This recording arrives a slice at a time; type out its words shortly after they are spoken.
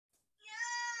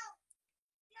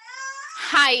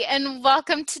Hi, and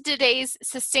welcome to today's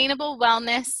Sustainable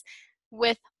Wellness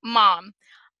with Mom.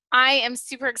 I am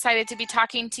super excited to be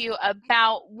talking to you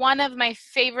about one of my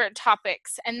favorite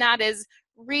topics, and that is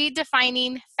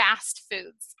redefining fast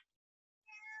foods.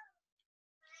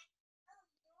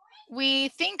 We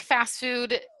think fast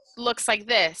food looks like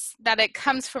this, that it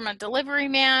comes from a delivery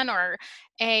man or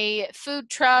a food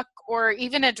truck or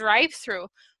even a drive-through.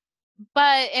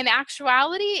 But in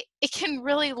actuality, it can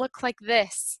really look like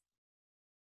this.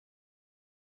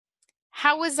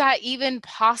 How is that even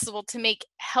possible to make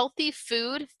healthy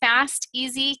food fast,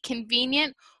 easy,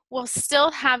 convenient, while still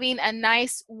having a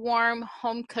nice, warm,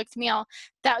 home-cooked meal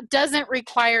that doesn't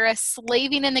require us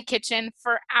slaving in the kitchen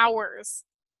for hours?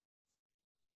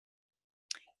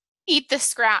 Eat the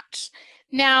scratch.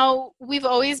 Now, we've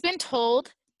always been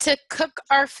told to cook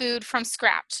our food from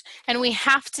scratch, and we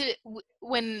have to,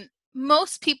 when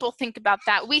most people think about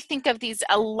that, we think of these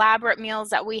elaborate meals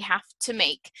that we have to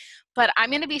make. But I'm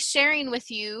going to be sharing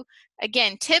with you,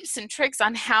 again, tips and tricks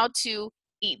on how to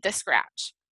eat the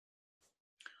scratch.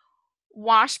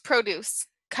 Wash produce.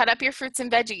 Cut up your fruits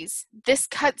and veggies. This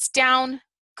cuts down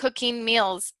cooking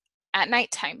meals at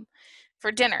nighttime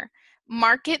for dinner.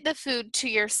 Market the food to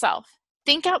yourself.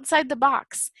 Think outside the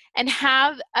box and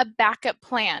have a backup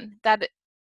plan,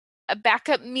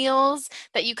 backup meals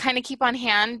that you kind of keep on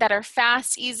hand that are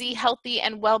fast, easy, healthy,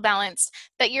 and well-balanced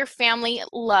that your family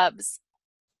loves.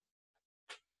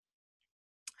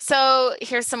 So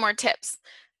here's some more tips.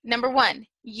 Number one,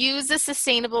 use a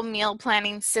sustainable meal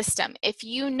planning system. If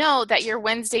you know that your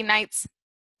Wednesday nights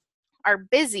are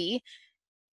busy,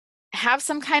 have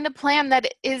some kind of plan that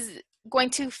is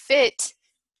going to fit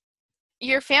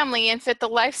your family and fit the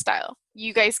lifestyle.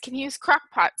 You guys can use crock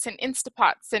pots and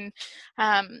Instapots and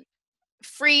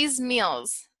freeze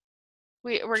meals.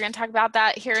 We're going to talk about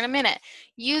that here in a minute.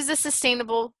 Use a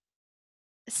sustainable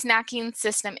snacking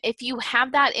system. If you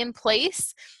have that in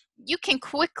place, you can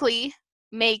quickly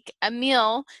make a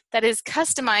meal that is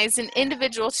customized and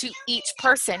individual to each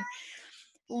person.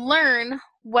 Learn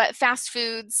what fast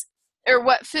foods or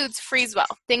what foods freeze well.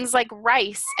 Things like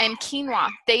rice and quinoa,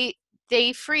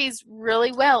 they freeze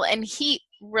really well and reheat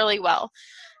really well.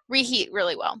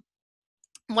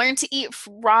 Learn to eat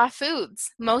raw foods.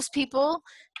 Most people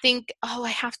think, oh,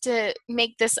 I have to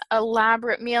make this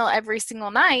elaborate meal every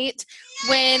single night,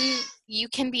 when you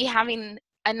can be having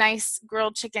a nice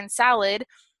grilled chicken salad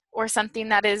or something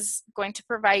that is going to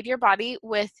provide your body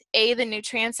with A, the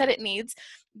nutrients that it needs,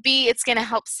 B, it's going to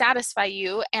help satisfy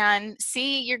you, and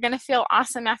C, you're going to feel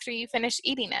awesome after you finish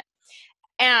eating it.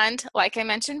 And like I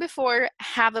mentioned before,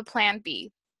 have a plan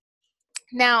B.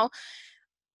 Now,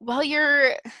 while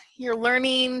you're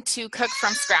learning to cook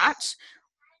from scratch,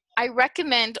 I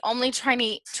recommend only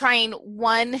trying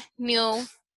one new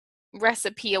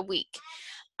recipe a week.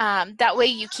 That way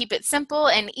you keep it simple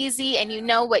and easy, and you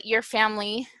know what your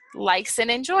family likes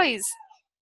and enjoys.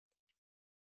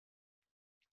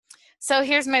 So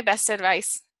here's my best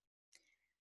advice.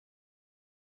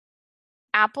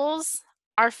 Apples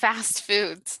are fast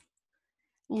foods.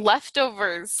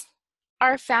 Leftovers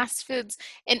are fast foods.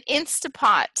 An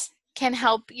Instapot can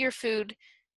help your food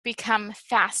become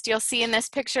fast. You'll see in this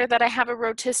picture that I have a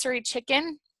rotisserie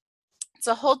chicken. It's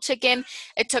a whole chicken.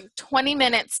 It took 20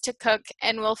 minutes to cook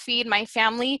and will feed my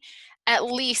family at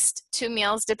least 2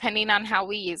 meals depending on how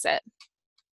we use it.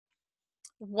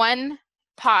 One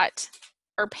pot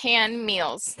or pan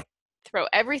meals. Throw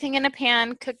everything in a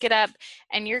pan, cook it up,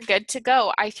 and you're good to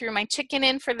go. I threw my chicken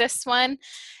in for this one,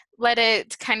 let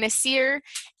it kind of sear,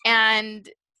 and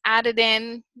added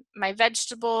in my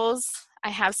vegetables. I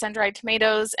have sun-dried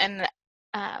tomatoes and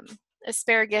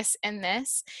asparagus in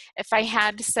this. If I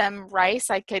had some rice,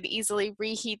 I could easily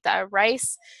reheat the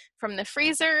rice from the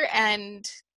freezer and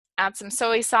add some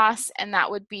soy sauce, and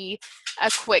that would be a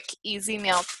quick, easy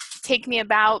meal. Take me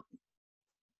about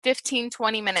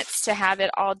 15-20 minutes to have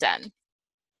it all done.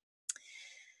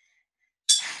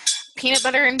 Peanut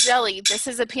butter and jelly. This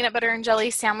is a peanut butter and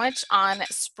jelly sandwich on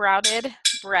sprouted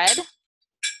bread.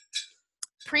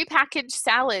 Prepackaged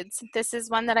salads. This is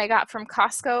one that I got from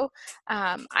Costco.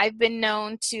 I've been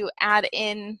known to add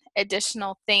in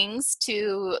additional things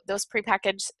to those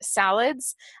prepackaged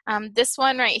salads. This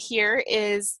one right here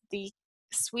is the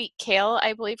sweet kale,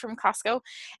 I believe, from Costco,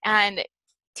 and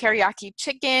teriyaki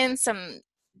chicken, some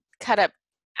cut up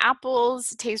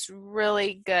apples. It tastes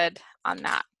really good on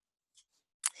that.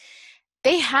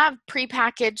 They have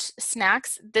prepackaged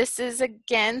snacks. This is,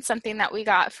 again, something that we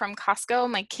got from Costco.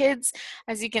 My kids,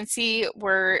 as you can see,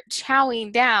 were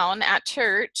chowing down at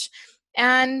church,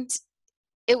 and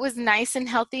it was nice and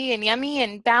healthy and yummy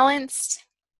and balanced,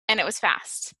 and it was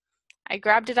fast. I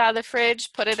grabbed it out of the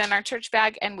fridge, put it in our church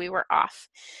bag, and we were off.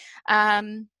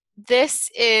 This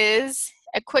is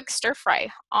a quick stir fry.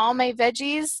 All my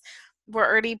veggies were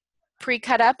already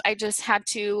pre-cut up. I just had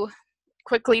to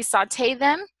quickly saute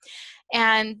them,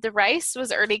 and the rice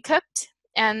was already cooked,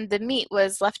 and the meat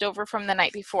was left over from the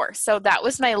night before. So that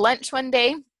was my lunch one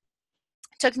day.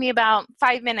 It took me about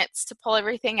 5 minutes to pull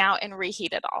everything out and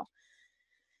reheat it all.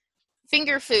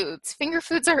 Finger foods. Finger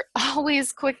foods are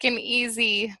always quick and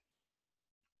easy.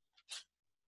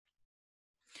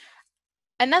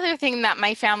 Another thing that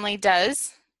my family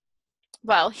does,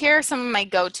 well, here are some of my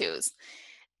go-tos.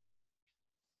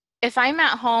 If I'm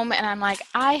at home and I'm like,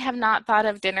 I have not thought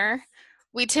of dinner,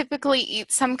 we typically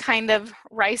eat some kind of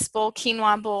rice bowl,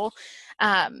 quinoa bowl,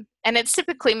 and it's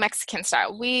typically Mexican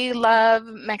style. We love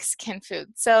Mexican food.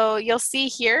 So you'll see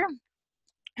here,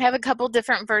 I have a couple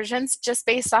different versions just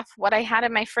based off what I had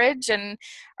in my fridge and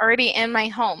already in my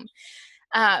home.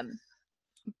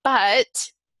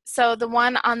 So the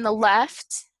one on the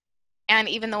left and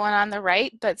even the one on the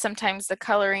right, but sometimes the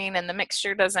coloring and the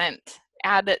mixture doesn't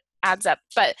adds up.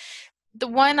 But the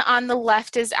one on the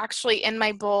left is actually in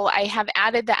my bowl. I have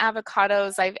added the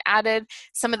avocados. I've added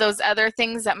some of those other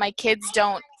things that my kids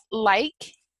don't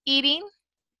like eating.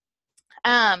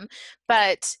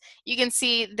 But you can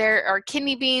see there are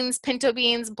kidney beans, pinto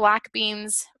beans, black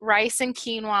beans, rice and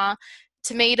quinoa,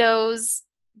 tomatoes,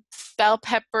 bell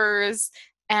peppers,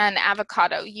 and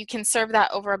avocado. You can serve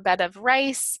that over a bed of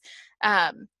rice.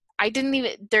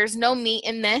 There's no meat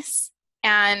in this,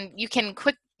 and you can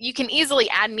easily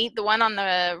add meat. The one on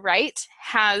the right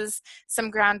has some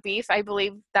ground beef. I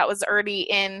believe that was already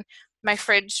in my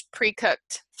fridge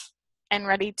pre-cooked and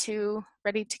ready to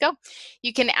go.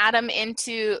 You can add them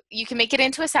you can make it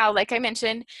into a salad like I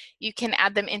mentioned. You can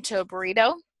add them into a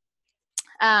burrito.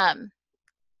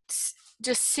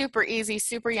 Just super easy,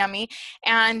 super yummy.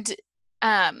 And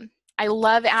I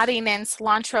love adding in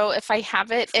cilantro if I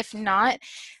have it. If not,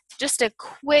 just a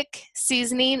quick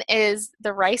seasoning is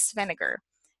the rice vinegar.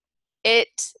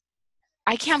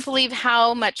 I can't believe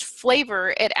how much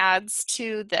flavor it adds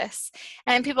to this.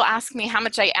 And people ask me how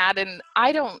much I add, and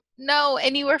I don't know,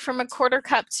 anywhere from a quarter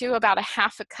cup to about a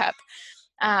half a cup.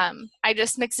 I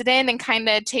just mix it in and kind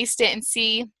of taste it and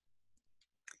see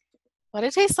what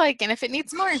it tastes like and if it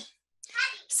needs more.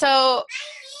 So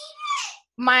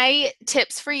my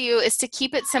tips for you is to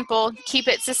keep it simple, keep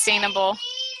it sustainable,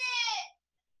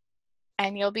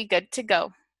 and you'll be good to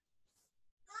go.